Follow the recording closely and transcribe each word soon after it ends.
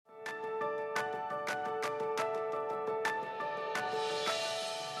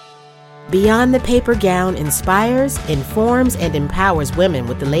Beyond the Paper Gown inspires, informs, and empowers women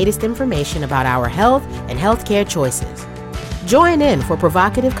with the latest information about our health and healthcare choices. Join in for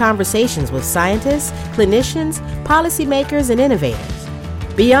provocative conversations with scientists, clinicians, policymakers, and innovators.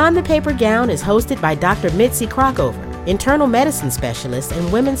 Beyond the Paper Gown is hosted by Dr. Mitzi Crockover, internal medicine specialist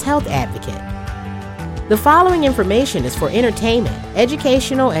and women's health advocate. The following information is for entertainment,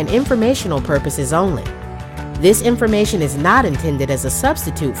 educational, and informational purposes only. This information is not intended as a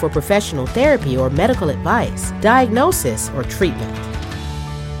substitute for professional therapy or medical advice, diagnosis, or treatment.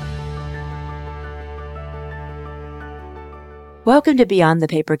 Welcome to Beyond the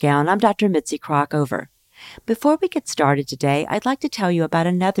Paper Gown. I'm Dr. Mitzi Crockover. Before we get started today, I'd like to tell you about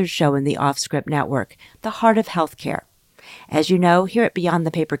another show in the Offscript Network, The Heart of Healthcare. As you know, here at Beyond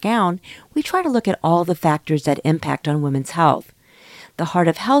the Paper Gown, we try to look at all the factors that impact on women's health. The Heart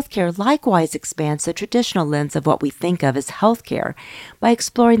of Healthcare likewise expands the traditional lens of what we think of as healthcare by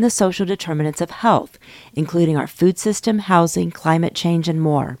exploring the social determinants of health, including our food system, housing, climate change, and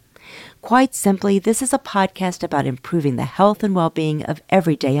more. Quite simply, this is a podcast about improving the health and well-being of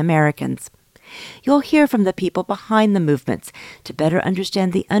everyday Americans. You'll hear from the people behind the movements to better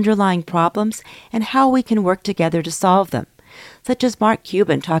understand the underlying problems and how we can work together to solve them, such as Mark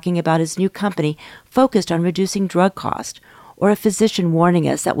Cuban talking about his new company focused on reducing drug cost, or a physician warning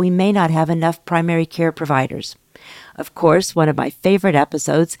us that we may not have enough primary care providers. Of course, one of my favorite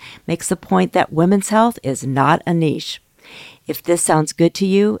episodes makes the point that women's health is not a niche. If this sounds good to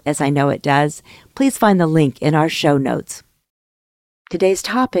you, as I know it does, please find the link in our show notes. Today's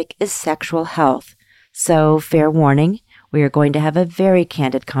topic is sexual health. So, fair warning, we are going to have a very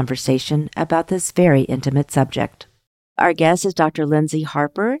candid conversation about this very intimate subject. Our guest is Dr. Lindsay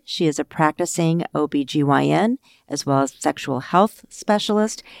Harper. She is a practicing OBGYN as well as sexual health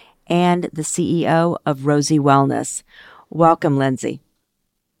specialist and the CEO of Rosy Wellness. Welcome, Lindsay.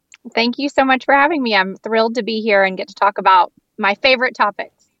 Thank you so much for having me. I'm thrilled to be here and get to talk about my favorite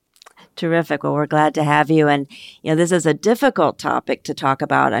topics. Terrific. Well, we're glad to have you. And, this is a difficult topic to talk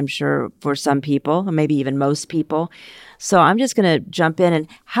about, I'm sure, for some people, or maybe even most people. So I'm just going to jump in. And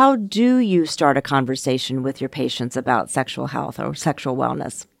how do you start a conversation with your patients about sexual health or sexual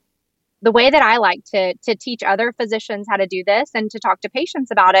wellness? The way that I like to teach other physicians how to do this and to talk to patients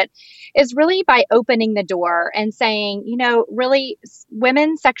about it is really by opening the door and saying, really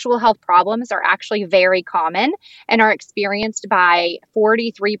women's sexual health problems are actually very common and are experienced by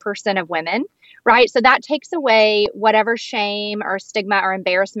 43% of women. Right. So that takes away whatever shame or stigma or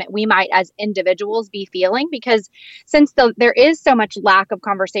embarrassment we might as individuals be feeling, because since there is so much lack of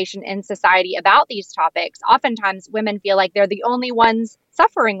conversation in society about these topics, oftentimes women feel like they're the only ones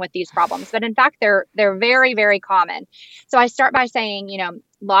suffering with these problems. But in fact, they're very, very common. So I start by saying,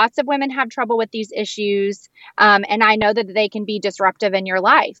 lots of women have trouble with these issues. And I know that they can be disruptive in your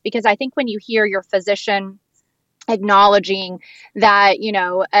life, because I think when you hear your physician acknowledging that,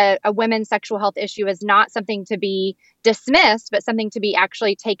 a women's sexual health issue is not something to be dismissed, but something to be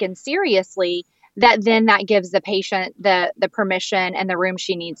actually taken seriously, that gives the patient the permission and the room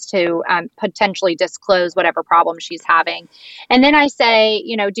she needs to potentially disclose whatever problem she's having. And then I say,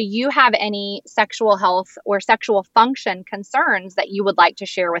 do you have any sexual health or sexual function concerns that you would like to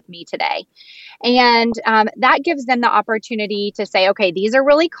share with me today? And that gives them the opportunity to say, okay, these are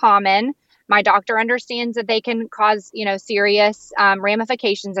really common. My doctor understands that they can cause, serious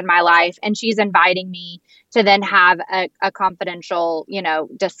ramifications in my life. And she's inviting me to then have a confidential,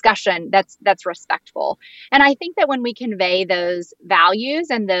 discussion that's respectful. And I think that when we convey those values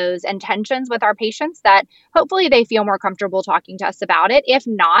and those intentions with our patients, that hopefully they feel more comfortable talking to us about it. If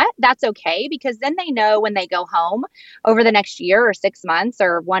not, that's okay, because then they know when they go home over the next year or 6 months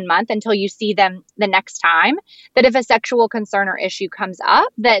or 1 month until you see them the next time, that if a sexual concern or issue comes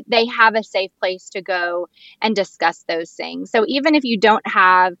up, that they have a safe place to go and discuss those things. So even if you don't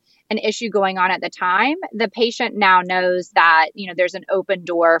have an issue going on at the time, the patient now knows that, there's an open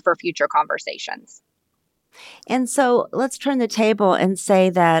door for future conversations. And so let's turn the table and say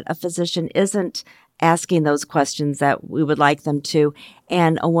that a physician isn't asking those questions that we would like them to,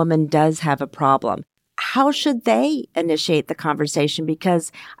 and a woman does have a problem. How should they initiate the conversation?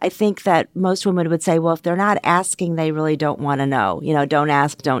 Because I think that most women would say, well, if they're not asking, they really don't want to know. Don't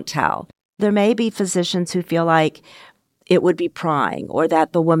ask, don't tell. There may be physicians who feel like it would be prying, or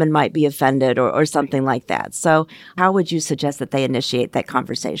that the woman might be offended, or something like that. So how would you suggest that they initiate that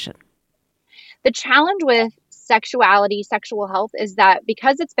conversation? The challenge with sexuality, sexual health is that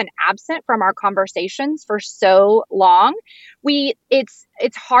because it's been absent from our conversations for so long,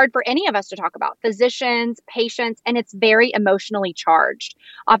 it's hard for any of us to talk about, physicians, patients, and it's very emotionally charged.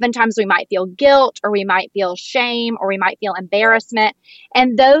 Oftentimes we might feel guilt, or we might feel shame, or we might feel embarrassment.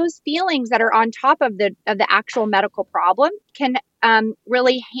 And those feelings that are on top of the actual medical problem can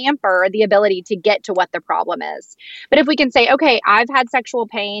really hamper the ability to get to what the problem is. But if we can say, okay, I've had sexual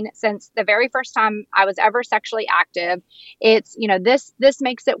pain since the very first time I was ever sexually active. It's, this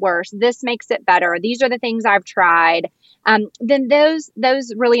makes it worse. This makes it better. These are the things I've tried. Then those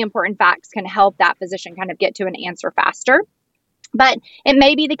really important facts can help that physician kind of get to an answer faster. But it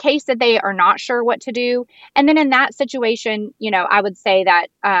may be the case that they are not sure what to do. And then in that situation, I would say that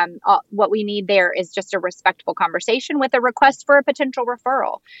what we need there is just a respectful conversation with a request for a potential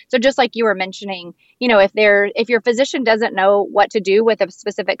referral. So just like you were mentioning, if your physician doesn't know what to do with a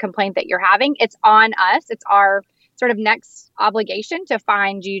specific complaint that you're having, it's on us. It's our sort of next obligation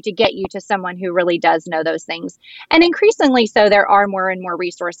to get you to someone who really does know those things. And increasingly so, there are more and more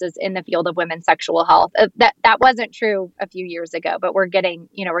resources in the field of women's sexual health. That wasn't true a few years ago, but we're getting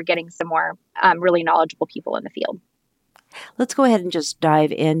some more really knowledgeable people in the field. Let's go ahead and just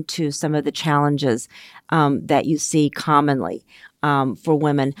dive into some of the challenges that you see commonly for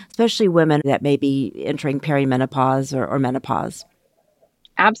women, especially women that may be entering perimenopause or menopause.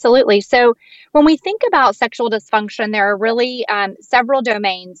 Absolutely. So when we think about sexual dysfunction, there are really several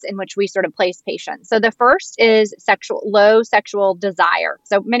domains in which we sort of place patients. So the first is low sexual desire.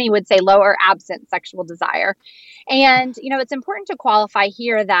 So many would say low or absent sexual desire. And, it's important to qualify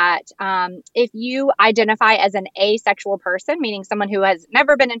here that if you identify as an asexual person, meaning someone who has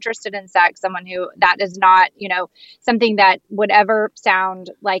never been interested in sex, someone who that is not, something that would ever sound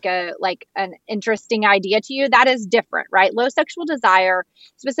like an interesting idea to you, that is different, right? Low sexual desire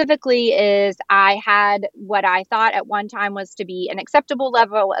specifically is I had what I thought at one time was to be an acceptable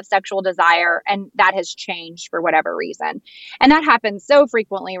level of sexual desire, and that has changed for whatever reason. And that happens so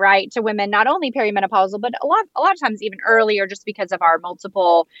frequently, right, to women, not only perimenopausal, but a lot of times even earlier, just because of our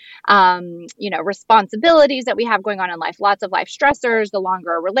multiple, responsibilities that we have going on in life, lots of life stressors, the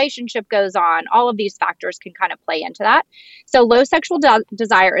longer a relationship goes on, all of these factors can kind of play into that. So low sexual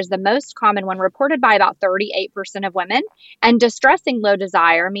desire is the most common one, reported by about 38% of women, and distressing low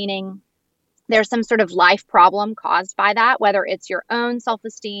desire, meaning there's some sort of life problem caused by that, whether it's your own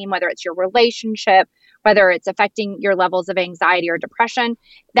self-esteem, whether it's your relationship, whether it's affecting your levels of anxiety or depression,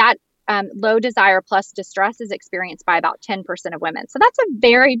 that low desire plus distress is experienced by about 10% of women. So that's a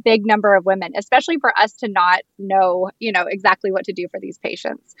very big number of women, especially for us to not know, exactly what to do for these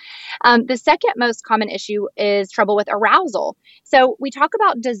patients. The second most common issue is trouble with arousal. So we talk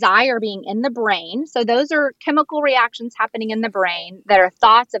about desire being in the brain. So those are chemical reactions happening in the brain that are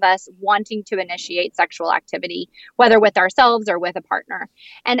thoughts of us wanting to initiate sexual activity, whether with ourselves or with a partner.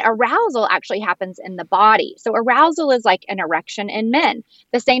 And arousal actually happens in the body. So arousal is like an erection in men.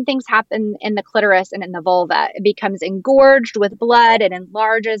 The same things happen in the clitoris and in the vulva. It becomes engorged with blood and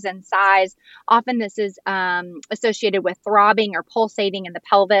enlarges in size. Often this is associated with throbbing or pulsating in the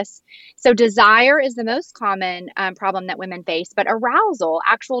pelvis. So desire is the most common problem that women face, but arousal,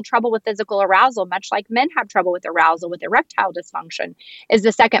 actual trouble with physical arousal, much like men have trouble with arousal with erectile dysfunction, is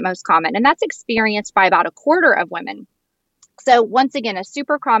the second most common. And that's experienced by about a quarter of women. So once again, a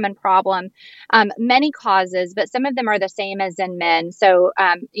super common problem, many causes, but some of them are the same as in men. So,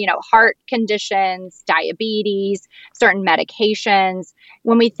 heart conditions, diabetes, certain medications.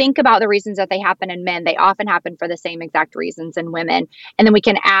 When we think about the reasons that they happen in men, they often happen for the same exact reasons in women. And then we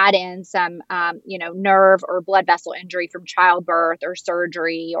can add in some, nerve or blood vessel injury from childbirth or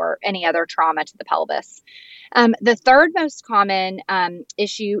surgery or any other trauma to the pelvis. The third most common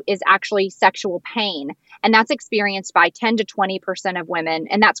issue is actually sexual pain, and that's experienced by 10 to 20% of women,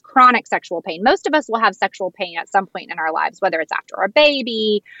 and that's chronic sexual pain. Most of us will have sexual pain at some point in our lives, whether it's after a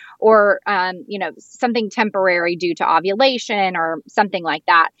baby or, something temporary due to ovulation or something like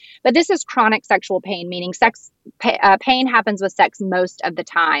that. But this is chronic sexual pain, meaning pain happens with sex most of the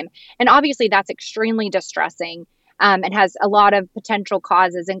time. And obviously that's extremely distressing. And has a lot of potential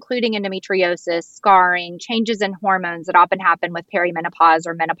causes, including endometriosis, scarring, changes in hormones that often happen with perimenopause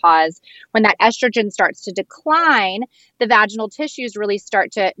or menopause. When that estrogen starts to decline, the vaginal tissues really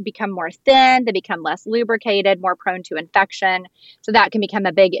start to become more thin, they become less lubricated, more prone to infection. So that can become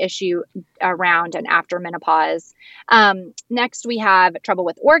a big issue around and after menopause. Next, we have trouble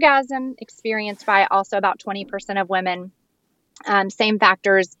with orgasm, experienced by also about 20% of women. Same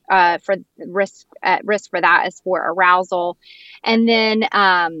factors for risk for that as for arousal. And then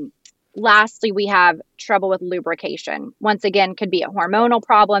Lastly, we have trouble with lubrication. Once again, could be a hormonal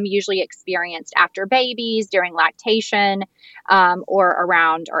problem, usually experienced after babies, during lactation, or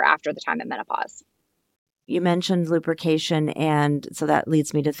around or after the time of menopause. You mentioned lubrication, and so that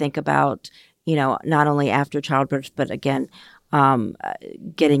leads me to think about, not only after childbirth, but again,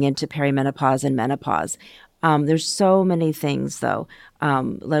 getting into perimenopause and menopause. There's so many things, though.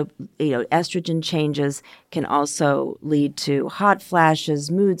 Estrogen changes can also lead to hot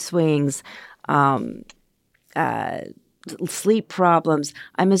flashes, mood swings, sleep problems.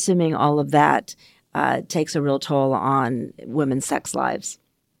 I'm assuming all of that takes a real toll on women's sex lives.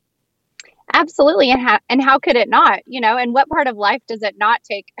 Absolutely. And how could it not? And what part of life does it not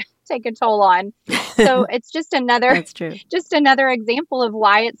take a toll on? So it's just another That's true. Just another example of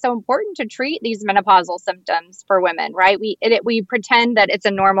why it's so important to treat these menopausal symptoms for women, right? We pretend that it's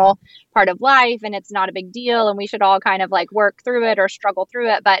a normal part of life and it's not a big deal and we should all kind of like work through it or struggle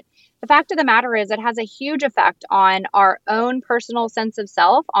through it. But the fact of the matter is it has a huge effect on our own personal sense of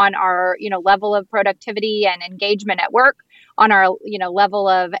self, on our, level of productivity and engagement at work, on our, level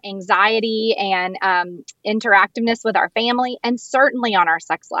of anxiety and interactiveness with our family, and certainly on our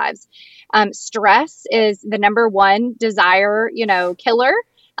sex lives. Stress is the number one desire, killer.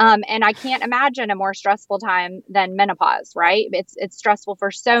 And I can't imagine a more stressful time than menopause, right? It's stressful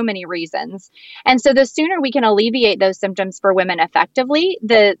for so many reasons. And so the sooner we can alleviate those symptoms for women effectively,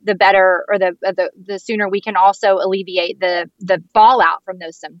 the better, or the sooner we can also alleviate the fallout from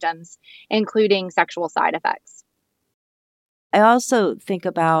those symptoms, including sexual side effects. I also think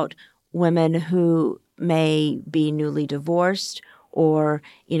about women who may be newly divorced or,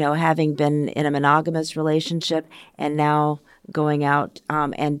 having been in a monogamous relationship and now going out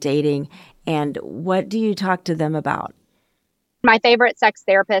and dating. And what do you talk to them about? My favorite sex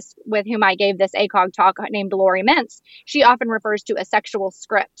therapist with whom I gave this ACOG talk, named Lori Mintz, she often refers to a sexual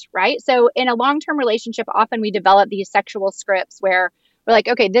script, right? So in a long-term relationship, often we develop these sexual scripts where we're like,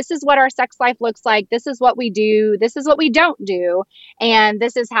 okay, this is what our sex life looks like. This is what we do. This is what we don't do. And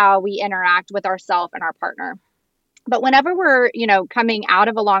this is how we interact with ourselves and our partner. But whenever we're, coming out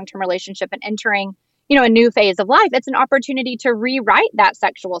of a long-term relationship and entering, a new phase of life, it's an opportunity to rewrite that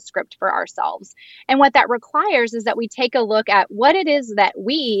sexual script for ourselves. And what that requires is that we take a look at what it is that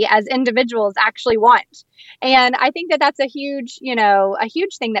we as individuals actually want. And I think that that's a huge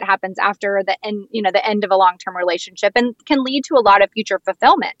thing that happens after the end of a long-term relationship, and can lead to a lot of future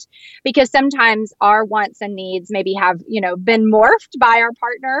fulfillment, because sometimes our wants and needs maybe have, been morphed by our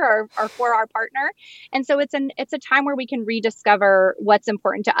partner or for our partner. And so it's a time where we can rediscover what's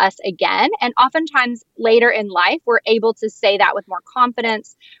important to us again. And oftentimes later in life, we're able to say that with more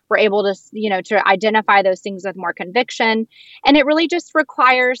confidence. We're able to, to identify those things with more conviction. And it really just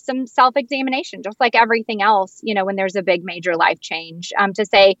requires some self-examination, just like everything else, when there's a big major life change, to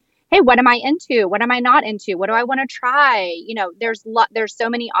say, hey, what am I into? What am I not into? What do I want to try? There's so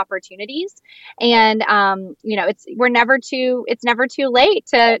many opportunities, and it's never too late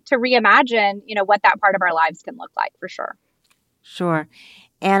to reimagine, what that part of our lives can look like, for sure. Sure.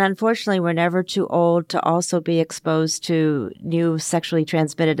 And unfortunately, we're never too old to also be exposed to new sexually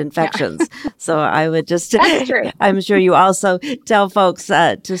transmitted infections. Yeah. So I would just, that's true. I'm sure you also tell folks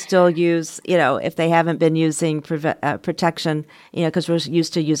to still use, if they haven't been using protection, because we're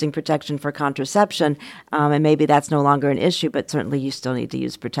used to using protection for contraception, and maybe that's no longer an issue, but certainly you still need to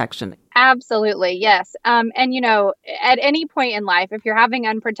use protection. Absolutely. Yes. And, at any point in life, if you're having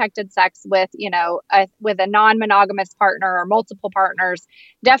unprotected sex with, with a non-monogamous partner or multiple partners,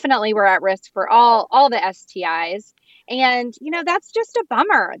 definitely we're at risk for all the STIs. And, that's just a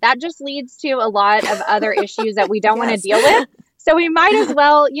bummer. That just leads to a lot of other issues that we don't want to deal with. So we might as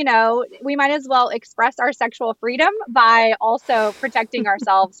well, express our sexual freedom by also protecting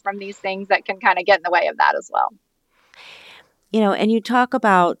ourselves from these things that can kind of get in the way of that as well. And you talk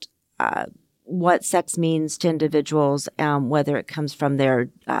about what sex means to individuals, whether it comes from their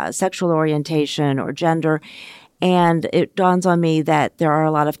sexual orientation or gender. And it dawns on me that there are a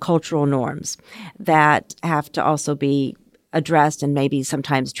lot of cultural norms that have to also be addressed and maybe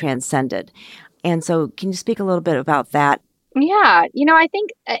sometimes transcended. And so can you speak a little bit about that? Yeah. I think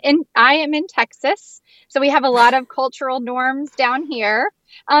I am in Texas, so we have a lot of cultural norms down here.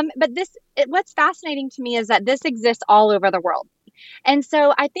 But what's fascinating to me is that this exists all over the world. And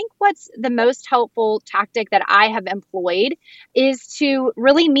so I think what's the most helpful tactic that I have employed is to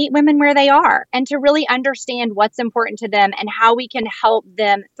really meet women where they are and to really understand what's important to them and how we can help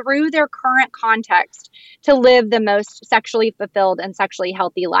them through their current context to live the most sexually fulfilled and sexually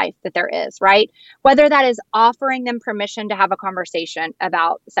healthy life that there is, right? Whether that is offering them permission to have a conversation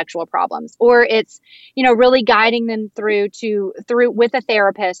about sexual problems, or it's, really guiding them through with a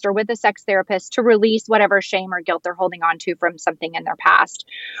therapist or with a sex therapist to release whatever shame or guilt they're holding on to from something in their past,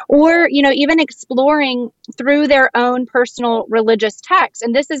 or, even exploring through their own personal religious texts.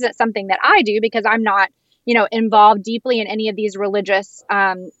 And this isn't something that I do because I'm not involved deeply in any of these religious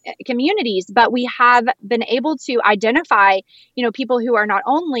communities, but we have been able to identify, people who are not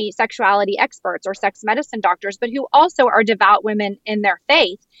only sexuality experts or sex medicine doctors, but who also are devout women in their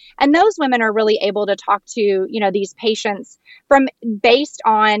faith. And those women are really able to talk to, these patients based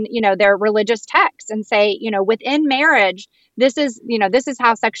on, their religious texts and say, within marriage, this is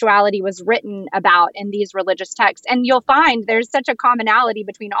how sexuality was written about in these religious texts. And you'll find there's such a commonality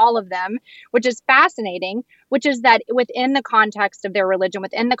between all of them, which is fascinating, which is that within the context of their religion,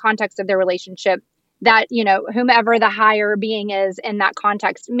 within the context of their relationship, that, whomever the higher being is in that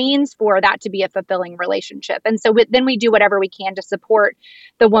context means for that to be a fulfilling relationship. And so then we do whatever we can to support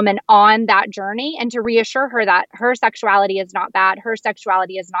the woman on that journey and to reassure her that her sexuality is not bad, her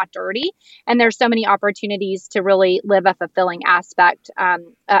sexuality is not dirty. And there's so many opportunities to really live a fulfilling aspect, a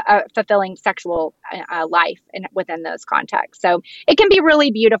fulfilling sexual life within those contexts. So it can be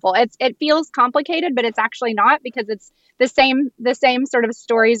really beautiful. It feels complicated, but it's actually not, because it's the same sort of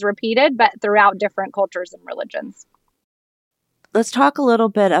stories repeated, but throughout different cultures and religions. Let's talk a little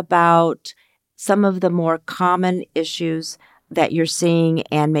bit about some of the more common issues that you're seeing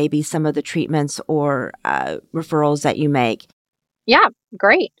and maybe some of the treatments or referrals that you make. Yeah,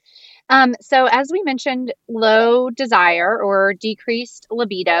 great. So as we mentioned, low desire or decreased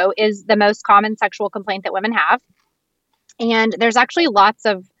libido is the most common sexual complaint that women have. And there's actually lots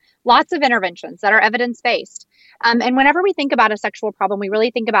of interventions that are evidence-based. And whenever we think about a sexual problem, we really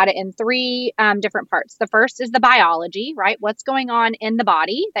think about it in three different parts. The first is the biology, right? What's going on in the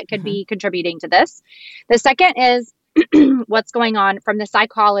body that could be contributing to this. The second is what's going on from the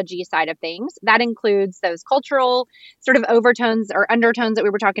psychology side of things. That includes those cultural sort of overtones or undertones that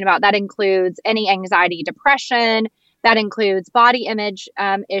we were talking about. That includes any anxiety, depression. That includes body image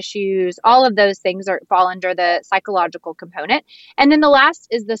issues. All of those things fall under the psychological component. And then the last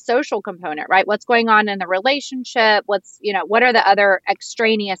is the social component, right? What's going on in the relationship? What are the other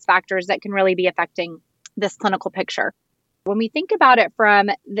extraneous factors that can really be affecting this clinical picture? When we think about it from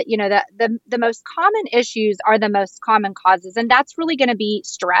the most common issues are the most common causes, and that's really going to be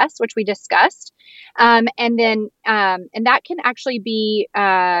stress, which we discussed, and that can actually be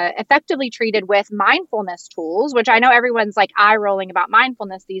effectively treated with mindfulness tools, which I know everyone's like eye rolling about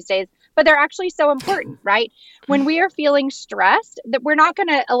mindfulness these days, but they're actually so important, right? When we are feeling stressed, that we're not going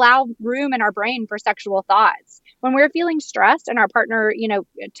to allow room in our brain for sexual thoughts. When we're feeling stressed and our partner,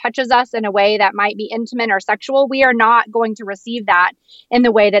 touches us in a way that might be intimate or sexual, we are not going to receive that in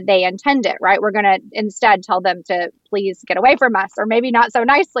the way that they intend it, right? We're going to instead tell them to please get away from us, or maybe not so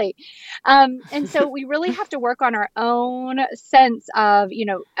nicely. And so we really have to work on our own sense of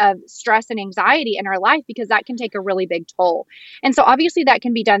stress and anxiety in our life, because that can take a really big toll. And so obviously that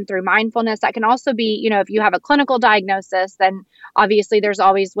can be done through mindfulness. That can also be, if you have a clinical diagnosis, then obviously there's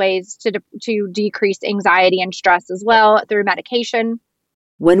always ways to decrease anxiety and stress as well through medication.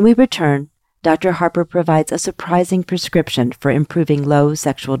 When we return, Dr. Harper provides a surprising prescription for improving low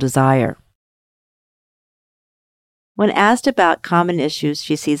sexual desire. When asked about common issues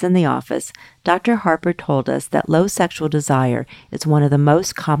she sees in the office, Dr. Harper told us that low sexual desire is one of the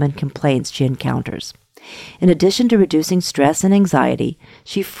most common complaints she encounters. In addition to reducing stress and anxiety,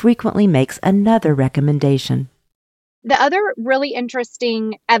 she frequently makes another recommendation. The other really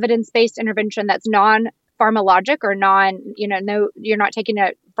interesting evidence-based intervention that's non-pharmacologic or you're not taking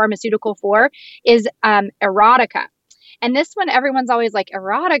a pharmaceutical for is erotica. And this one, everyone's always like,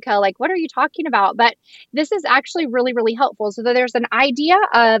 erotica, like, what are you talking about? But this is actually really, really helpful. So there's an idea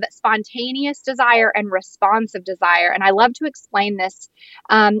of spontaneous desire and responsive desire. And I love to explain this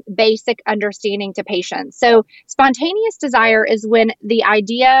basic understanding to patients. So spontaneous desire is when the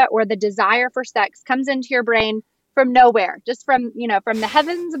idea or the desire for sex comes into your brain from nowhere, just from the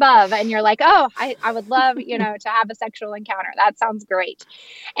heavens above. And you're like, oh, I would love, to have a sexual encounter. That sounds great.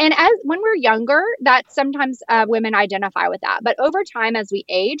 And when we're younger, that sometimes women identify with that. But over time, as we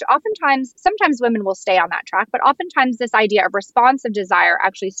age, sometimes women will stay on that track, but oftentimes this idea of responsive desire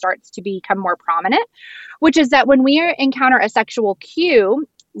actually starts to become more prominent, which is that when we encounter a sexual cue,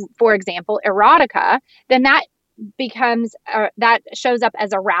 for example, erotica, then that becomes that shows up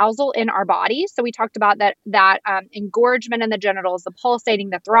as arousal in our bodies. So we talked about that engorgement in the genitals, the pulsating,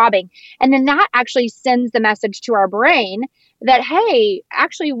 the throbbing, and then that actually sends the message to our brain that, hey,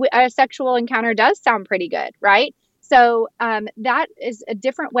 actually a sexual encounter does sound pretty good, right? So that is a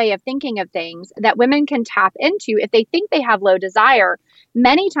different way of thinking of things that women can tap into if they think they have low desire.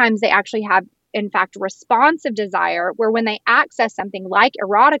 Many times they actually have, in fact, responsive desire, where when they access something like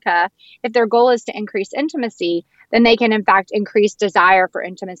erotica, if their goal is to increase intimacy, then they can, in fact, increase desire for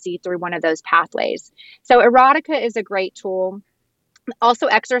intimacy through one of those pathways. So erotica is a great tool. Also,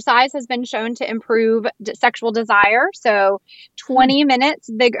 exercise has been shown to improve sexual desire. So 20 minutes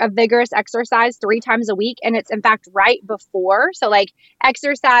of vigorous exercise 3 times a week. And it's, in fact, right before. So like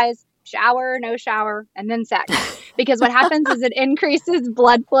exercise, shower, no shower, and then sex. Because what happens is it increases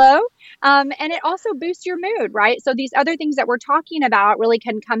blood flow, and it also boosts your mood, right? So these other things that we're talking about really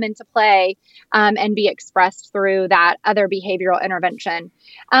can come into play and be expressed through that other behavioral intervention.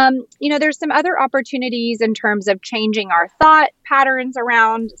 There's some other opportunities in terms of changing our thought patterns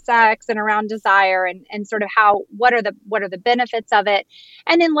around sex and around desire, and sort of what are the benefits of it.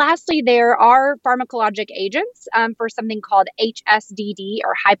 And then lastly, there are pharmacologic agents for something called HSDD,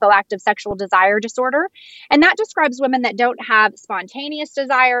 or hypoactive sexual desire disorder. And that describes women that don't have spontaneous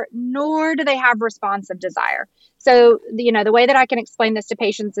desire, nor do they have responsive desire. So, the way that I can explain this to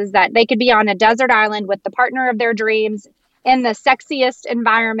patients is that they could be on a desert island with the partner of their dreams in the sexiest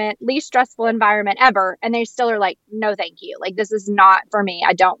environment, least stressful environment ever. And they still are like, no, thank you. Like, this is not for me.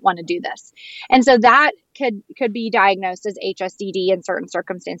 I don't want to do this. And so that could be diagnosed as HSDD in certain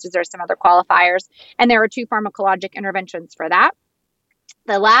circumstances. There are some other qualifiers. And there are 2 pharmacologic interventions for that.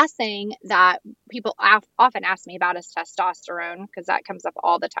 The last thing that people often ask me about is testosterone, because that comes up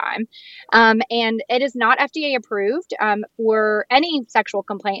all the time. And it is not FDA approved for any sexual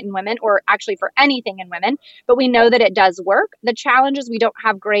complaint in women, or actually for anything in women, but we know that it does work. The challenge is we don't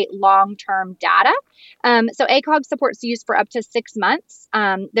have great long-term data. So ACOG supports use for up to 6 months.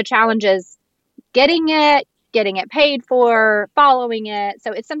 The challenge is getting it paid for, following it.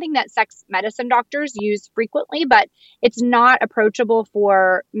 So it's something that sex medicine doctors use frequently, but it's not approachable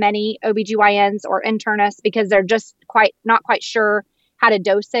for many OBGYNs or internists because they're just not quite sure how to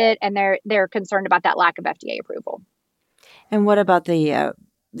dose it, and they're concerned about that lack of FDA approval. And what about the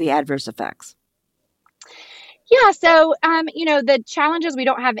adverse effects? Yeah, so the challenge is we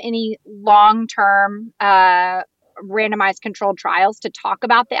don't have any long-term randomized controlled trials to talk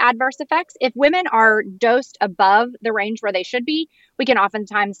about the adverse effects. If women are dosed above the range where they should be, we can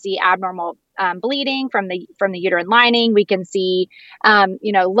oftentimes see abnormal bleeding from the uterine lining. We can see,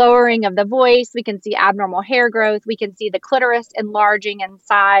 lowering of the voice. We can see abnormal hair growth. We can see the clitoris enlarging in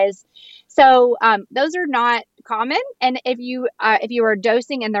size. So those are not common. And if you are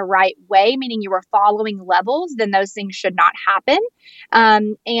dosing in the right way, meaning you are following levels, then those things should not happen.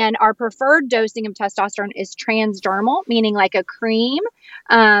 And our preferred dosing of testosterone is transdermal, meaning like a cream,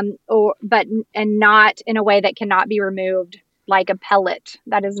 and not in a way that cannot be removed like a pellet.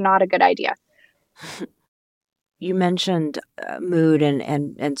 That is not a good idea. You mentioned mood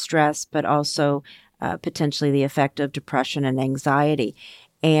and stress, but also potentially the effect of depression and anxiety.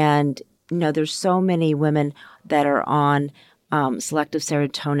 And there's so many women that are on selective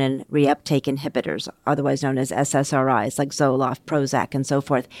serotonin reuptake inhibitors, otherwise known as SSRIs, like Zoloft, Prozac, and so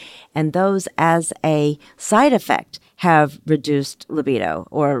forth. And those, as a side effect, have reduced libido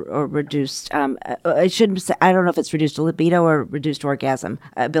or reduced, I shouldn't say, I don't know if it's reduced libido or reduced orgasm,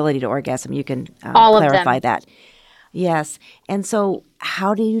 ability to orgasm. You can clarify that. Yes. And so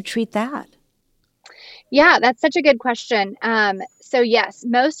how do you treat that? Yeah, that's such a good question. So yes,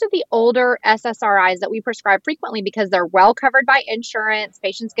 most of the older SSRIs that we prescribe frequently, because they're well covered by insurance,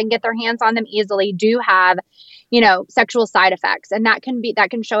 patients can get their hands on them easily, do have, sexual side effects. And that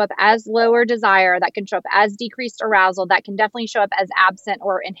can show up as lower desire, that can show up as decreased arousal, that can definitely show up as absent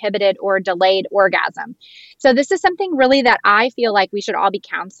or inhibited or delayed orgasm. So this is something really that I feel like we should all be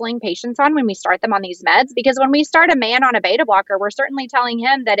counseling patients on when we start them on these meds, because when we start a man on a beta blocker, we're certainly telling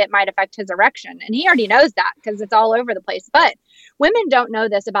him that it might affect his erection. And he already knows that because it's all over the place. But women don't know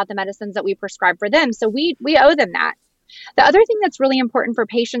this about the medicines that we prescribe for them. So we owe them that. The other thing that's really important for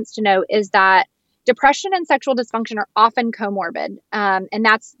patients to know is that depression and sexual dysfunction are often comorbid, and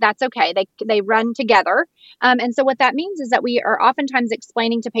that's okay. They run together. And so what that means is that we are oftentimes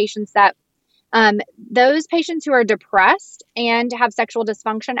explaining to patients that those patients who are depressed and have sexual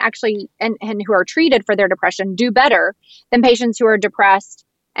dysfunction actually, and who are treated for their depression, do better than patients who are depressed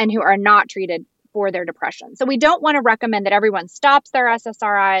and who are not treated for their depression. So we don't want to recommend that everyone stops their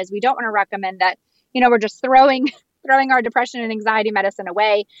SSRIs. We don't want to recommend that, we're just throwing throwing our depression and anxiety medicine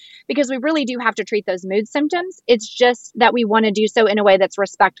away, because we really do have to treat those mood symptoms. It's just that we want to do so in a way that's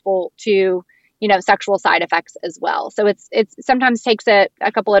respectful to, sexual side effects as well. So it's sometimes takes a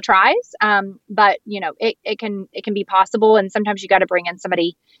couple of tries, but it can be possible. And sometimes you got to bring in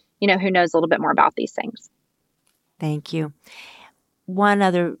somebody, who knows a little bit more about these things. Thank you. One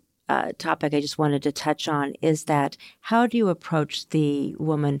other topic I just wanted to touch on is that how do you approach the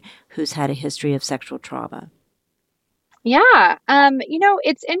woman who's had a history of sexual trauma? Yeah.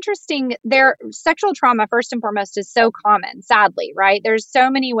 It's interesting. Sexual trauma, first and foremost, is so common, sadly, right? There's so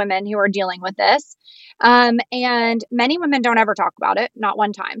many women who are dealing with this. And many women don't ever talk about it, not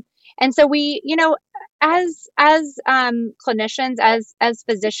one time. And so we, as clinicians, as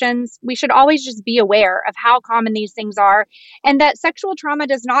physicians, we should always just be aware of how common these things are, and that sexual trauma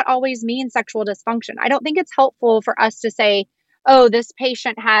does not always mean sexual dysfunction. I don't think it's helpful for us to say, oh, this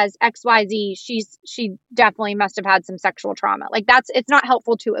patient has XYZ. She definitely must have had some sexual trauma. It's not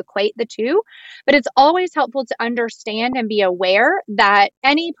helpful to equate the two, but it's always helpful to understand and be aware that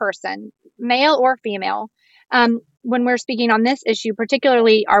any person, male or female, when we're speaking on this issue,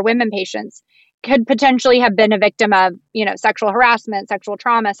 particularly our women patients, could potentially have been a victim of, sexual harassment, sexual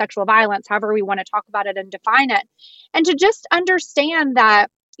trauma, sexual violence, however we want to talk about it and define it. And to just understand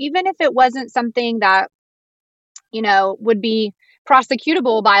that even if it wasn't something that would be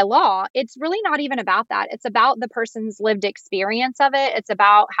prosecutable by law, it's really not even about that. It's about the person's lived experience of it. It's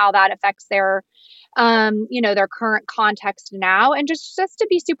about how that affects their, their current context now, and just to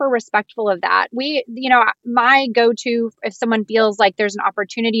be super respectful of that. My go-to, if someone feels like there's an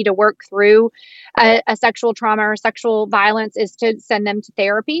opportunity to work through a sexual trauma or sexual violence, is to send them to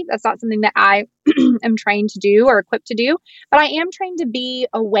therapy. That's not something that I am trained to do or equipped to do, but I am trained to be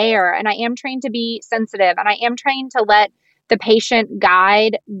aware, and I am trained to be sensitive, and I am trained to let the patient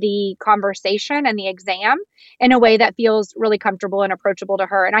guide the conversation and the exam in a way that feels really comfortable and approachable to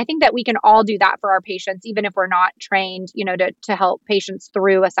her. And I think that we can all do that for our patients, even if we're not trained, to help patients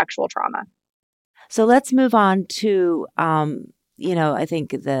through a sexual trauma. So let's move on to, I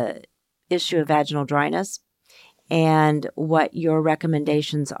think the issue of vaginal dryness and what your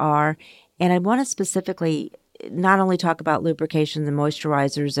recommendations are. And I want to specifically not only talk about lubrications and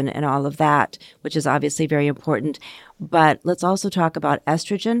moisturizers and all of that, which is obviously very important, but let's also talk about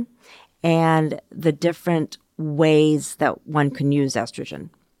estrogen and the different ways that one can use estrogen.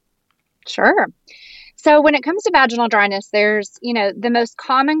 Sure. So when it comes to vaginal dryness, there's, the most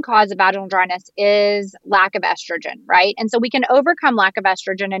common cause of vaginal dryness is lack of estrogen, right? And so we can overcome lack of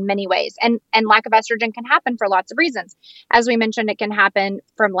estrogen in many ways. And lack of estrogen can happen for lots of reasons. As we mentioned, it can happen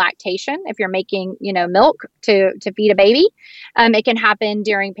from lactation, if you're making, milk to feed a baby. It can happen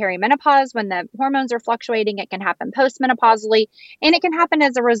during perimenopause when the hormones are fluctuating. It can happen postmenopausally. And it can happen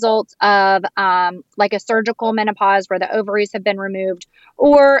as a result of like a surgical menopause where the ovaries have been removed,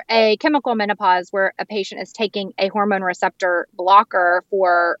 or a chemical menopause where a patient is taking a hormone receptor blocker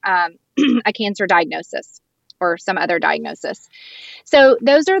for a cancer diagnosis or some other diagnosis. So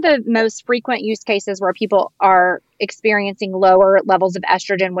those are the most frequent use cases where people are experiencing lower levels of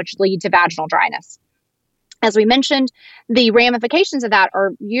estrogen, which lead to vaginal dryness. As we mentioned, the ramifications of that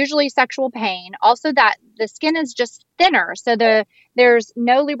are usually sexual pain. Also, that the skin is just thinner. So there's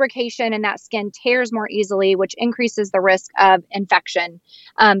no lubrication and that skin tears more easily, which increases the risk of infection,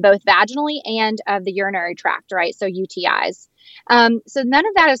 both vaginally and of the urinary tract, right? So UTIs. So none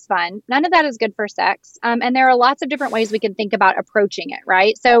of that is fun. None of that is good for sex. And there are lots of different ways we can think about approaching it,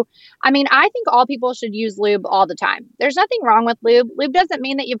 right? So, I think all people should use lube all the time. There's nothing wrong with lube. Lube doesn't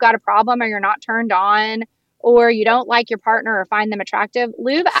mean that you've got a problem or you're not turned on, or you don't like your partner or find them attractive.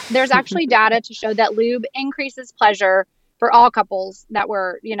 Lube, there's actually data to show that lube increases pleasure for all couples that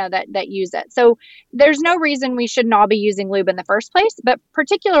that use it. So there's no reason we shouldn't all be using lube in the first place, but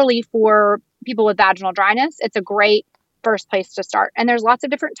particularly for people with vaginal dryness, it's a great first place to start. And there's lots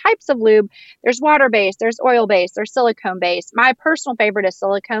of different types of lube. There's water-based, there's oil-based, there's silicone-based. My personal favorite is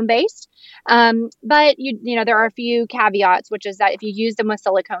silicone-based. But there are a few caveats, which is that if you use them with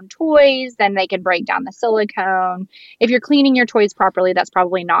silicone toys, then they can break down the silicone. If you're cleaning your toys properly, that's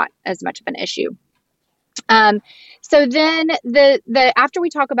probably not as much of an issue. So then after we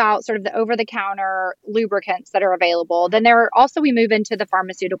talk about sort of the over-the-counter lubricants that are available, then we move into the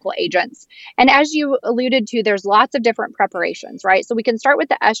pharmaceutical agents. And as you alluded to, there's lots of different preparations, right? So we can start with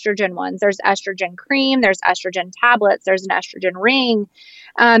the estrogen ones. There's estrogen cream, there's estrogen tablets, there's an estrogen ring.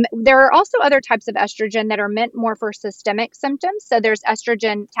 There are also other types of estrogen that are meant more for systemic symptoms. So there's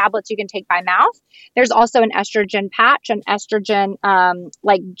estrogen tablets you can take by mouth. There's also an estrogen patch, an estrogen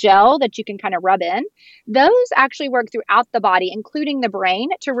like gel that you can kind of rub in. Those actually work throughout the body, including the brain,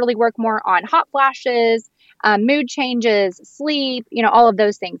 to really work more on hot flashes, mood changes, sleep, all of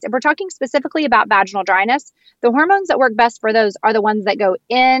those things. If we're talking specifically about vaginal dryness, the hormones that work best for those are the ones that go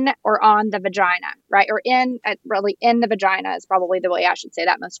in or on the vagina, right? Or really in the vagina is probably the way I should say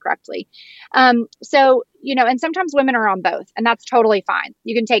that most correctly. So, and sometimes women are on both, and that's totally fine.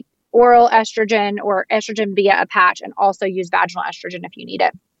 You can take oral estrogen or estrogen via a patch and also use vaginal estrogen if you need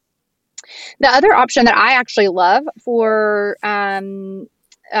it. The other option that I actually love for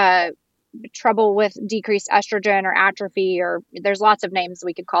trouble with decreased estrogen or atrophy, or there's lots of names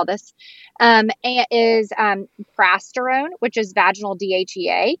we could call this, is prasterone, which is vaginal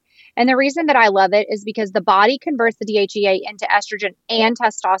DHEA. And the reason that I love it is because the body converts the DHEA into estrogen and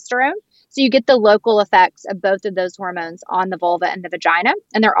testosterone. So you get the local effects of both of those hormones on the vulva and the vagina.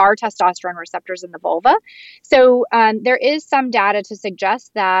 And there are testosterone receptors in the vulva. So there is some data to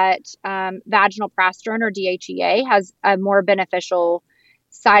suggest that vaginal prasterone or DHEA has a more beneficial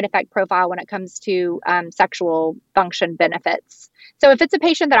side effect profile when it comes to sexual function benefits. So if it's a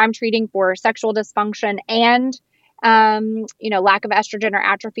patient that I'm treating for sexual dysfunction and lack of estrogen or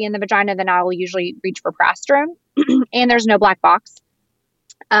atrophy in the vagina, then I will usually reach for prasterone. And there's no black box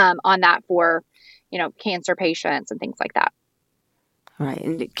on that for, cancer patients and things like that. All right.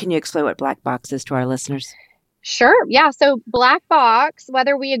 And can you explain what black box is to our listeners? Sure. Yeah. So black box,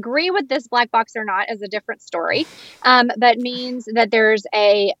 whether we agree with this black box or not, is a different story. But means that there's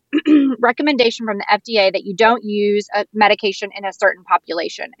a recommendation from the FDA that you don't use a medication in a certain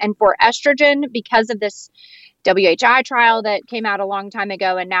population. And for estrogen, because of this WHI trial that came out a long time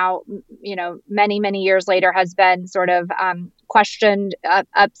ago, and now, many, many years later has been sort of questioned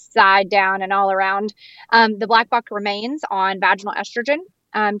upside down and all around, the black box remains on vaginal estrogen.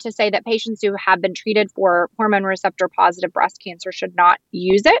 To say that patients who have been treated for hormone receptor positive breast cancer should not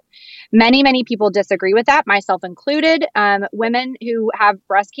use it. Many, many people disagree with that, myself included. Women who have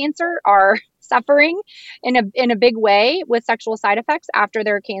breast cancer are suffering in a big way with sexual side effects after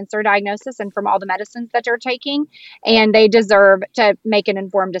their cancer diagnosis and from all the medicines that they're taking. And they deserve to make an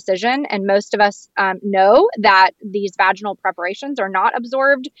informed decision. And most of us know that these vaginal preparations are not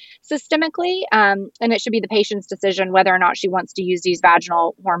absorbed systemically. And it should be the patient's decision whether or not she wants to use these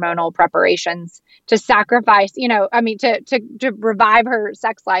vaginal hormonal preparations to sacrifice, to revive her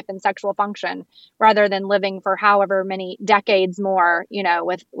sex life and sexual function rather than living for however many decades more,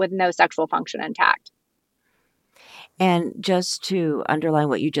 with no sexual function intact. And just to underline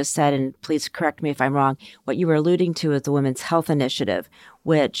what you just said, and please correct me if I'm wrong, what you were alluding to is the Women's Health Initiative,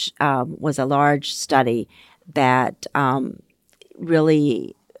 which was a large study that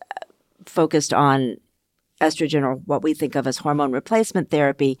really focused on estrogen, or what we think of as hormone replacement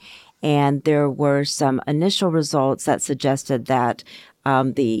therapy. And there were some initial results that suggested that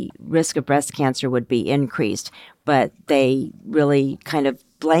the risk of breast cancer would be increased, but they really kind of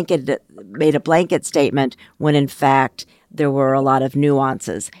made a blanket statement when in fact there were a lot of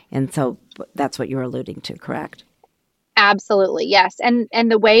nuances. And so that's what you're alluding to, correct? Absolutely, yes. And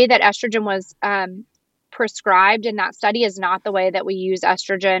the way that estrogen was prescribed in that study is not the way that we use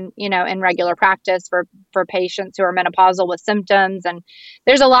estrogen, in regular practice for patients who are menopausal with symptoms. And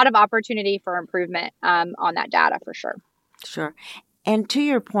there's a lot of opportunity for improvement on that data for sure. Sure. And to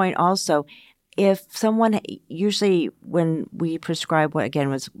your point also, if someone, usually when we prescribe what again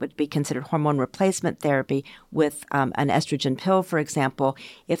would be considered hormone replacement therapy with an estrogen pill, for example,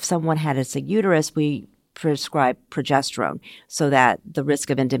 if someone had a uterus, we prescribe progesterone so that the risk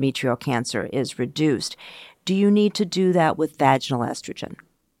of endometrial cancer is reduced. Do you need to do that with vaginal estrogen?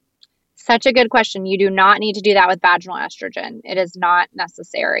 Such a good question. You do not need to do that with vaginal estrogen. It is not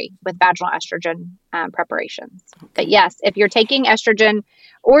necessary with vaginal estrogen preparations. Okay. But yes, if you're taking estrogen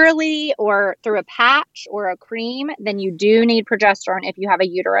orally or through a patch or a cream, then you do need progesterone if you have a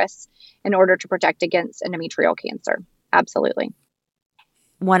uterus in order to protect against endometrial cancer. Absolutely.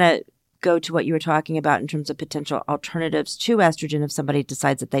 Want to go to what you were talking about in terms of potential alternatives to estrogen if somebody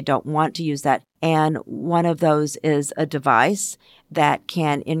decides that they don't want to use that. And one of those is a device that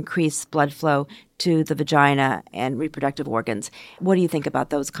can increase blood flow to the vagina and reproductive organs. What do you think about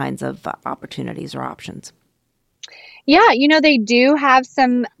those kinds of opportunities or options? Yeah, they do have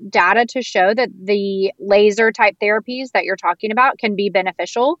some data to show that the laser type therapies that you're talking about can be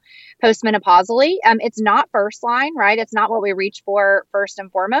beneficial postmenopausally. It's not first line, right? It's not what we reach for first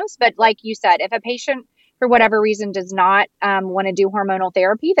and foremost. But like you said, if a patient for whatever reason does not want to do hormonal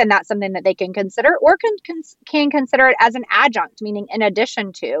therapy, then that's something that they can consider, or can consider it as an adjunct, meaning in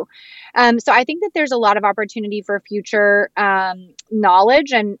addition to. So I think that there's a lot of opportunity for future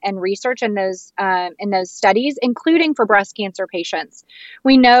knowledge and research in those studies, including for breast cancer patients.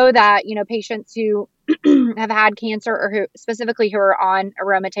 We know that patients who have had cancer, or who are on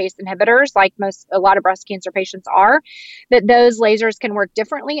aromatase inhibitors, like a lot of breast cancer patients are, that those lasers can work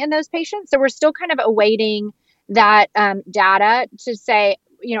differently in those patients. So we're still kind of awaiting that data to say,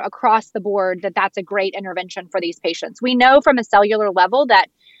 across the board, that that's a great intervention for these patients. We know from a cellular level that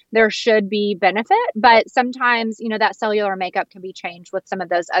there should be benefit, but sometimes, that cellular makeup can be changed with some of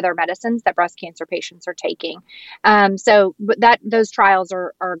those other medicines that breast cancer patients are taking. So those trials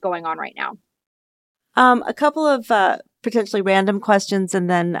are going on right now. A couple of potentially random questions, and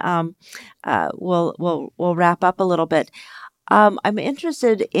then we'll wrap up a little bit. I'm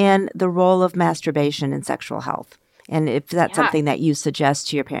interested in the role of masturbation in sexual health, and if that's something that you suggest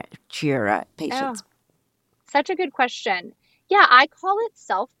to your patients. Oh, such a good question. Yeah, I call it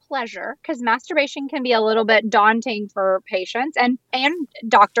self-pleasure, because masturbation can be a little bit daunting for patients and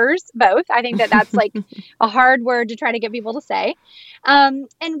doctors both. I think that's like a hard word to try to get people to say. And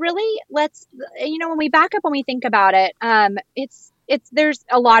really, when we back up and we think about it, there's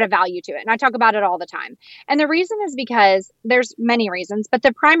a lot of value to it. And I talk about it all the time. And the reason is because there's many reasons, but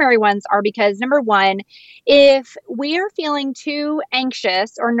the primary ones are because, number one, if we are feeling too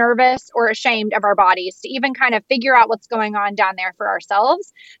anxious or nervous or ashamed of our bodies to even kind of figure out what's going on down there for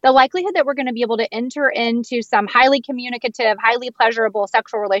ourselves, the likelihood that we're going to be able to enter into some highly communicative, highly pleasurable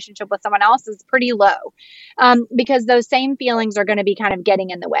sexual relationship with someone else is pretty low, because those same feelings are going to be kind of getting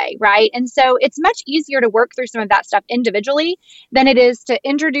in the way, right? And so it's much easier to work through some of that stuff individually than it is to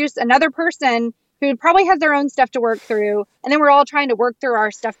introduce another person who probably has their own stuff to work through. And then we're all trying to work through our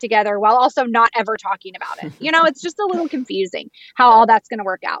stuff together while also not ever talking about it. It's just a little confusing how all that's going to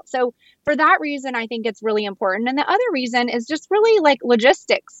work out. So for that reason, I think it's really important. And the other reason is just really like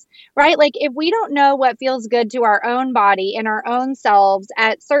logistics, right? Like if we don't know what feels good to our own body and our own selves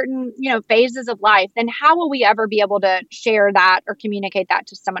at certain, phases of life, then how will we ever be able to share that or communicate that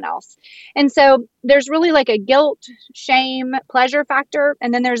to someone else? And so there's really like a guilt, shame, pleasure factor,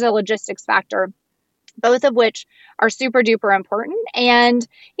 and then there's a logistics factor, both of which are super duper important. And,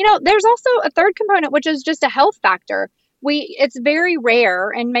 there's also a third component, which is just a health factor. It's very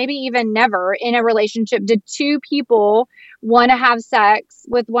rare, and maybe even never in a relationship, do two people want to have sex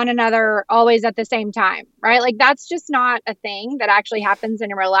with one another always at the same time, right? Like that's just not a thing that actually happens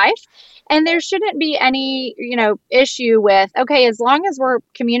in real life. And there shouldn't be any, issue with, okay, as long as we're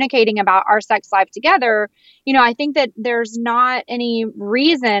communicating about our sex life together, I think that there's not any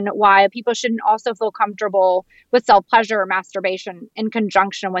reason why people shouldn't also feel comfortable with self-pleasure or masturbation in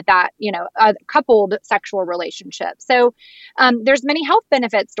conjunction with that, a coupled sexual relationship. So there's many health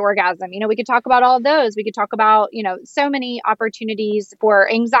benefits to orgasm. We could talk about all of those. We could talk about, so many opportunities for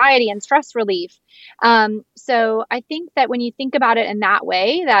anxiety and stress relief. So I think that when you think about it in that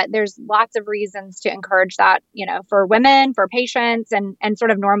way, that there's lots of reasons to encourage that, for women, for patients, and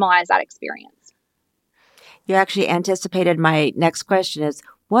sort of normalize that experience. You actually anticipated my next question is,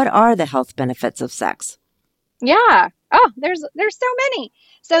 what are the health benefits of sex? Yeah. Oh, there's so many.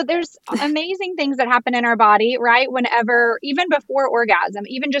 So there's amazing things that happen in our body, right? Whenever, even before orgasm,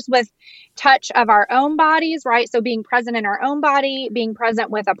 even just with touch of our own bodies, right? So being present in our own body, being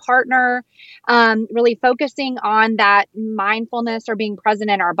present with a partner, really focusing on that mindfulness or being present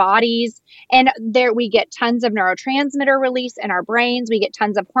in our bodies. And there we get tons of neurotransmitter release in our brains. We get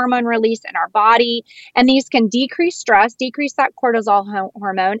tons of hormone release in our body. And these can decrease stress, decrease that cortisol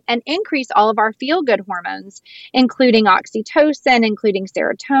hormone, and increase all of our feel-good hormones, including oxytocin, including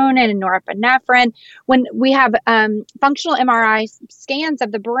serotonin and norepinephrine. When we have functional MRI scans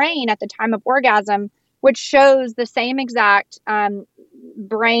of the brain at the time of orgasm, which shows the same exact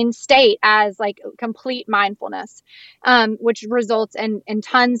brain state as like complete mindfulness, which results in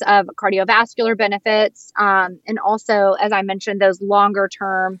tons of cardiovascular benefits, and also, as I mentioned, those longer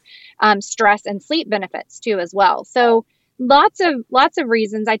term stress and sleep benefits too as well. So lots of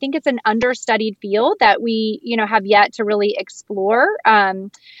reasons. I think it's an understudied field that we, have yet to really explore.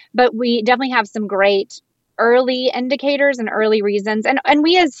 But we definitely have some great early indicators and early reasons. And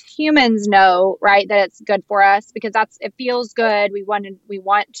we as humans know, right, that it's good for us because it feels good. We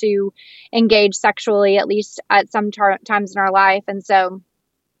want to engage sexually, at least at some times in our life. And so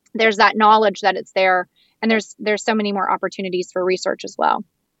there's that knowledge that it's there. And there's so many more opportunities for research as well.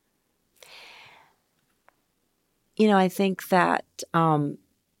 I think that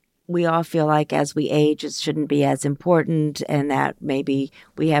we all feel like as we age, it shouldn't be as important, and that maybe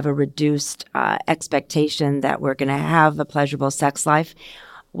we have a reduced expectation that we're going to have a pleasurable sex life.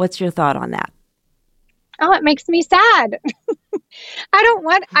 What's your thought on that? Oh, it makes me sad. I don't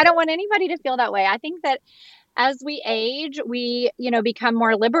want anybody to feel that way. I think that as we age, we, become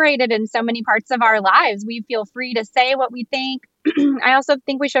more liberated in so many parts of our lives. We feel free to say what we think. I also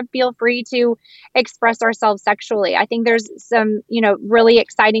think we should feel free to express ourselves sexually. I think there's some, really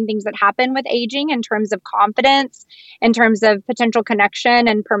exciting things that happen with aging in terms of confidence, in terms of potential connection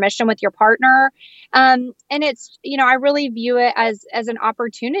and permission with your partner. And it's, I really view it as an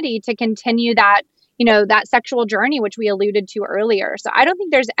opportunity to continue that, that sexual journey, which we alluded to earlier. So I don't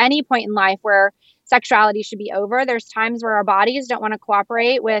think there's any point in life where sexuality should be over. There's times where our bodies don't want to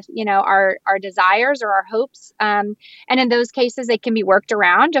cooperate with, our desires or our hopes. And in those cases, they can be worked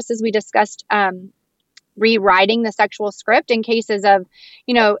around, just as we discussed, rewriting the sexual script in cases of,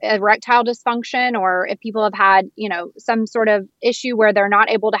 erectile dysfunction, or if people have had, some sort of issue where they're not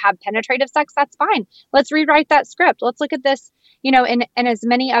able to have penetrative sex, that's fine. Let's rewrite that script. Let's look at this, in as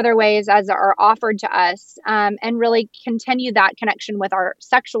many other ways as are offered to us, and really continue that connection with our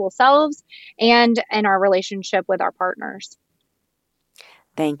sexual selves and our relationship with our partners.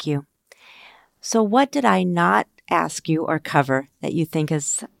 Thank you. So what did I not ask you or cover that you think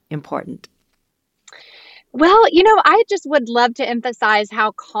is important? Well, I just would love to emphasize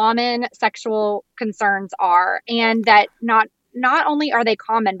how common sexual concerns are, and that not only are they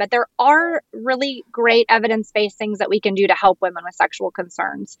common, but there are really great evidence-based things that we can do to help women with sexual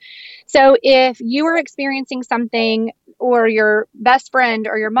concerns. So if you are experiencing something, or your best friend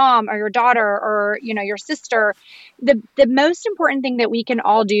or your mom or your daughter or, your sister, the most important thing that we can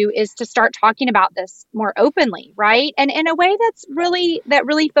all do is to start talking about this more openly, right? And in a way that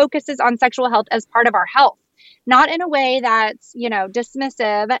really focuses on sexual health as part of our health. Not in a way that's,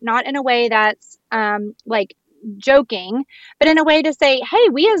 dismissive, not in a way that's like joking, but in a way to say, hey,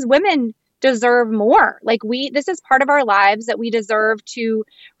 we as women deserve more. This is part of our lives that we deserve to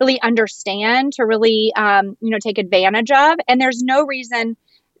really understand, to really, take advantage of. And there's no reason,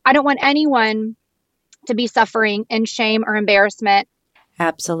 I don't want anyone to be suffering in shame or embarrassment.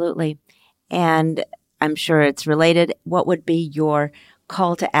 Absolutely. And I'm sure it's related. What would be your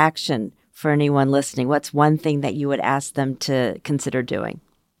call to action for anyone listening? What's one thing that you would ask them to consider doing?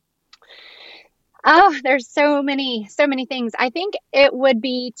 Oh, there's so many things. I think it would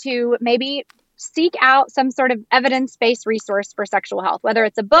be to maybe seek out some sort of evidence-based resource for sexual health, whether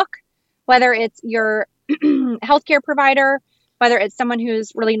it's a book, whether it's your healthcare provider, whether it's someone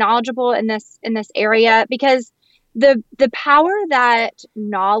who's really knowledgeable in this area, because the power that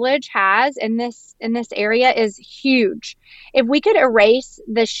knowledge has in this area is huge. If we could erase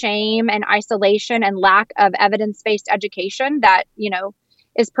the shame and isolation and lack of evidence-based education that,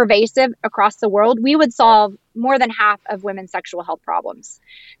 is pervasive across the world, we would solve more than half of women's sexual health problems.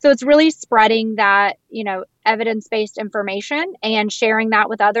 So it's really spreading that, evidence-based information and sharing that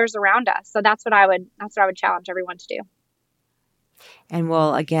with others around us. So that's what I would challenge everyone to do. And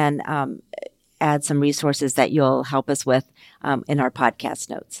we'll again add some resources that you'll help us with in our podcast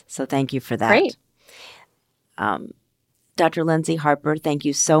notes. So thank you for that. Great. Dr. Lindsay Harper, thank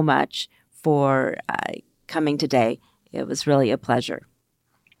you so much for coming today. It was really a pleasure.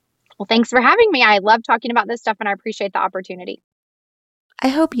 Well, thanks for having me. I love talking about this stuff, and I appreciate the opportunity. I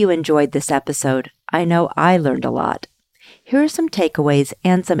hope you enjoyed this episode. I know I learned a lot. Here are some takeaways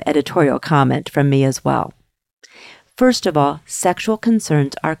and some editorial comment from me as well. First of all, sexual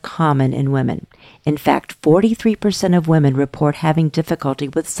concerns are common in women. In fact, 43% of women report having difficulty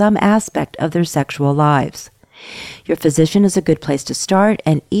with some aspect of their sexual lives. Your physician is a good place to start,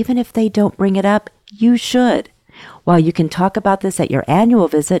 and even if they don't bring it up, you should. While you can talk about this at your annual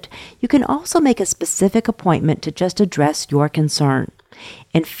visit, you can also make a specific appointment to just address your concern.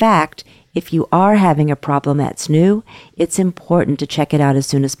 In fact, if you are having a problem that's new, it's important to check it out as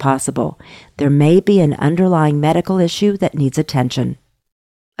soon as possible. There may be an underlying medical issue that needs attention.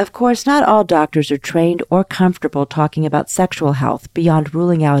 Of course, not all doctors are trained or comfortable talking about sexual health beyond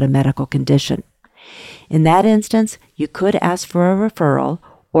ruling out a medical condition. In that instance, you could ask for a referral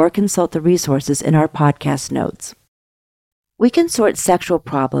or consult the resources in our podcast notes. We can sort sexual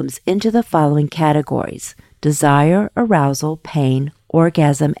problems into the following categories: desire, arousal, pain,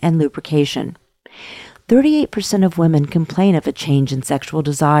 orgasm, and lubrication. 38% of women complain of a change in sexual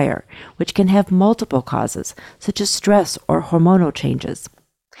desire, which can have multiple causes, such as stress or hormonal changes.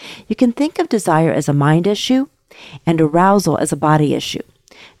 You can think of desire as a mind issue and arousal as a body issue.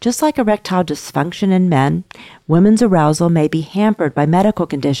 Just like erectile dysfunction in men, women's arousal may be hampered by medical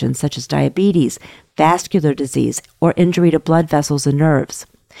conditions such as diabetes, vascular disease, or injury to blood vessels and nerves.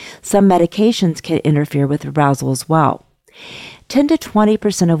 Some medications can interfere with arousal as well. 10 to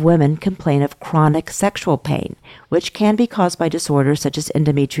 20% of women complain of chronic sexual pain, which can be caused by disorders such as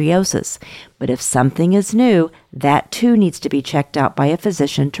endometriosis. But if something is new, that too needs to be checked out by a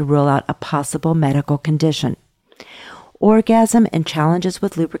physician to rule out a possible medical condition. Orgasm and challenges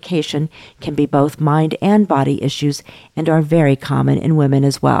with lubrication can be both mind and body issues and are very common in women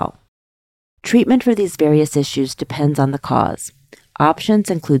as well. Treatment for these various issues depends on the cause. Options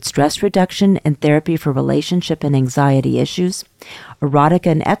include stress reduction and therapy for relationship and anxiety issues. Erotica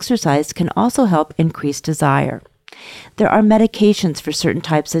and exercise can also help increase desire. There are medications for certain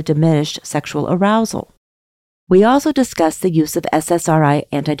types of diminished sexual arousal. We also discussed the use of SSRI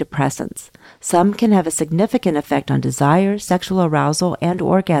antidepressants. Some can have a significant effect on desire, sexual arousal, and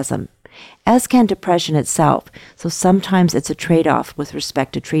orgasm, as can depression itself, so sometimes it's a trade-off with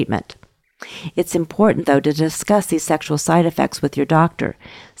respect to treatment. It's important, though, to discuss these sexual side effects with your doctor.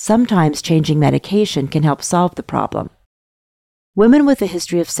 Sometimes changing medication can help solve the problem. Women with a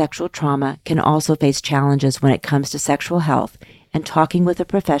history of sexual trauma can also face challenges when it comes to sexual health, and talking with a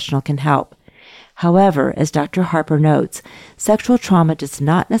professional can help. However, as Dr. Harper notes, sexual trauma does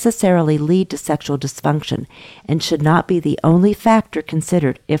not necessarily lead to sexual dysfunction and should not be the only factor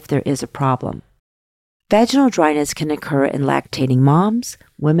considered if there is a problem. Vaginal dryness can occur in lactating moms,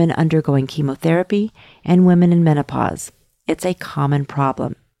 women undergoing chemotherapy, and women in menopause. It's a common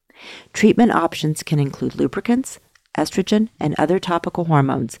problem. Treatment options can include lubricants, estrogen, and other topical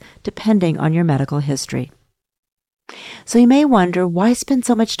hormones, depending on your medical history. So you may wonder, why spend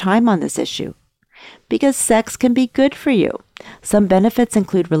so much time on this issue? Because sex can be good for you. Some benefits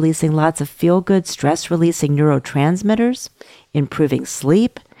include releasing lots of feel-good, stress-releasing neurotransmitters, improving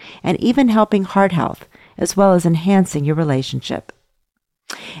sleep, and even helping heart health, as well as enhancing your relationship.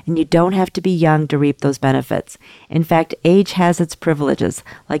 And you don't have to be young to reap those benefits. In fact, age has its privileges,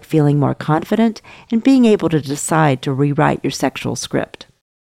 like feeling more confident and being able to decide to rewrite your sexual script.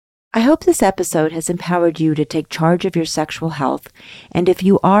 I hope this episode has empowered you to take charge of your sexual health, and if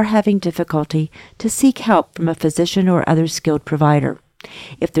you are having difficulty, to seek help from a physician or other skilled provider.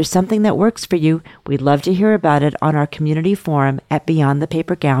 If there's something that works for you, we'd love to hear about it on our community forum at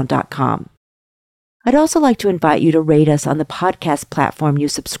beyondthepapergown.com. I'd also like to invite you to rate us on the podcast platform you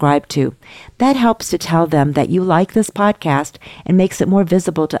subscribe to. That helps to tell them that you like this podcast and makes it more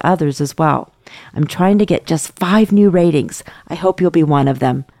visible to others as well. I'm trying to get just 5 new ratings. I hope you'll be one of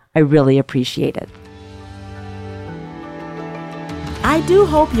them. I really appreciate it. I do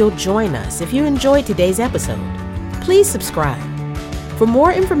hope you'll join us if you enjoyed today's episode. Please subscribe. For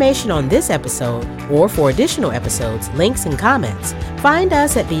more information on this episode, or for additional episodes, links, and comments, find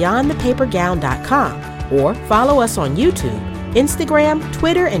us at beyondthepapergown.com or follow us on YouTube, Instagram,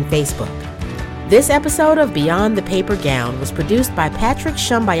 Twitter, and Facebook. This episode of Beyond the Paper Gown was produced by Patrick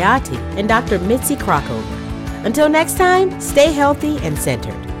Shambayati and Dr. Mitzi Crockover. Until next time, stay healthy and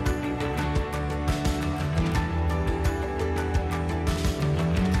centered.